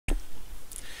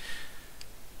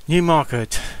New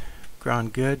Market,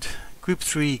 ground good. Group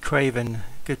 3, Craven,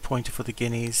 good pointer for the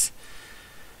Guineas.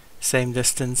 Same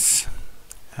distance.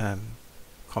 Can't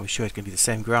be sure it's going to be the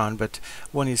same ground, but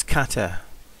 1 is Kata,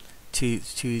 2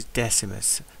 is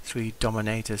Decimus, 3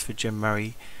 Dominators for Jim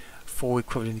Murray, 4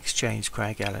 Equivalent Exchange,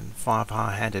 Craig Allen, 5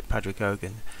 High-Handed, Patrick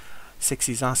Hogan, 6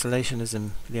 is Isolationism,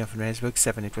 Leon van Rensburg,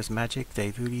 7 It Was Magic,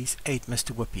 Dave Ulis, 8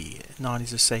 Mr. Whoopi, 9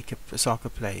 is Osaka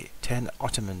Play, 10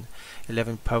 Ottoman,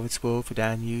 11 Poets World for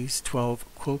Dan Hughes, 12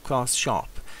 Quill Class Sharp,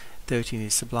 13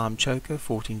 is Sublime Choker,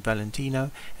 14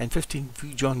 Valentino, and 15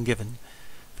 John Given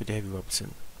for Davy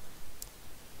Robertson.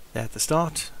 They're at the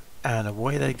start, and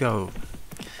away they go.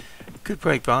 Good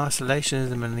break by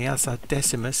Isolationism on the outside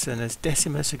Decimus, and as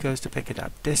Decimus who goes to pick it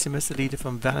up. Decimus the leader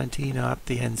from Valentino up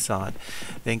the inside.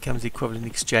 Then comes the Equivalent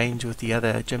Exchange with the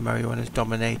other Jim Murray one as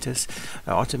Dominators.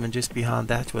 Ottoman just behind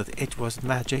that with It Was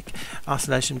Magic.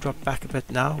 Isolation dropped back a bit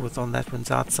now with on that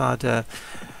one's outside,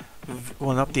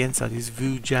 one up the inside is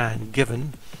Vujan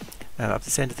Given. Up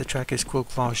the centre of the track is Quill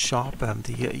Class Sharp.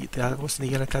 The horse in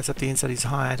the yellow clothes up the inside is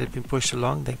High had been pushed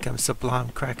along. Then comes Sublime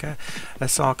Cracker,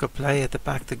 Osaka Play at the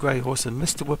back, the grey horse, and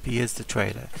Mr. Whoopi is the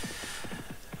trailer.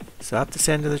 So up the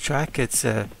centre of the track, it's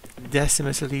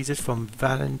Decimus who leads it from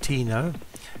Valentino.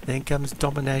 Then comes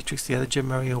Dominatrix, the other Jim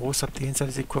Murray horse. Up the inside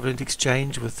is Equivalent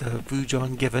Exchange with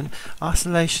Vujon Given.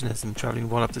 Isolationism travelling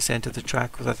well up the centre of the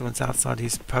track with other ones outside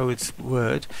his Poet's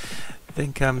Word.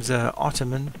 Then comes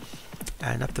Ottoman.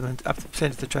 And up the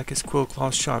centre of the track is Quill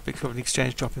Class Sharp, Equivalent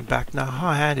Exchange dropping back. Now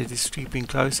High-Handed is creeping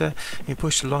closer. He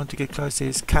pushed along to get closer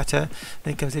is Kata.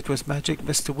 Then comes It Was Magic,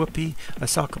 Mr. Whoopi,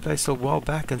 Osaka Play still well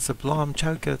back, and Sublime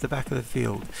Choker at the back of the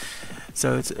field.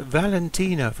 So it's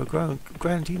Valentino for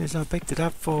Valentino's now picked it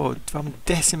up from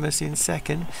Decimus in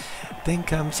second. Then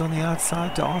comes on the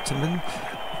outside to Ottoman.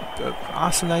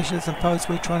 Isolationist and Poets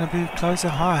we're trying to move closer.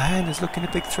 High-Hand is looking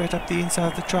a big threat up the inside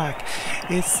of the track.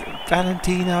 It's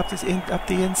Valentino up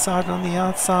the inside, on the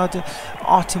outside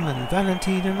Ottoman.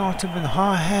 Valentino and Ottoman,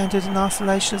 High-Handed and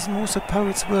Isolationist, and also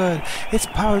Poet's Word. It's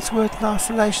Poet's Word and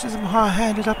Isolationist, and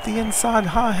High-Handed up the inside.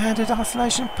 High-Handed,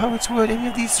 Isolation, Poet's Word. Any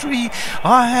of these three,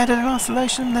 High-Handed and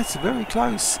Isolation, that's very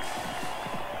close.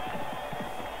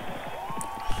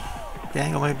 The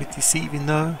angle may be deceiving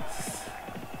though.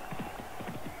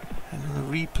 And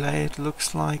on the replay it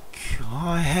looks like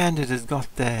High-Handed has got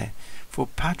there for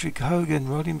Patrick Hogan,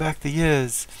 rolling back the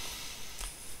years.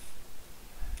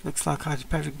 Looks like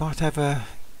Patrick might have a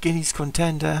Guineas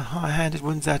contender. High-Handed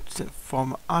wins that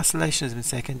from Isolationism in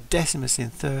second, Decimus in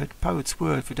third, Poet's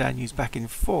Word for Dan Hughes back in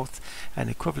fourth, and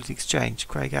Equivalent Exchange,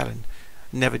 Craig Allen,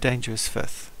 Never Dangerous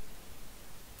fifth.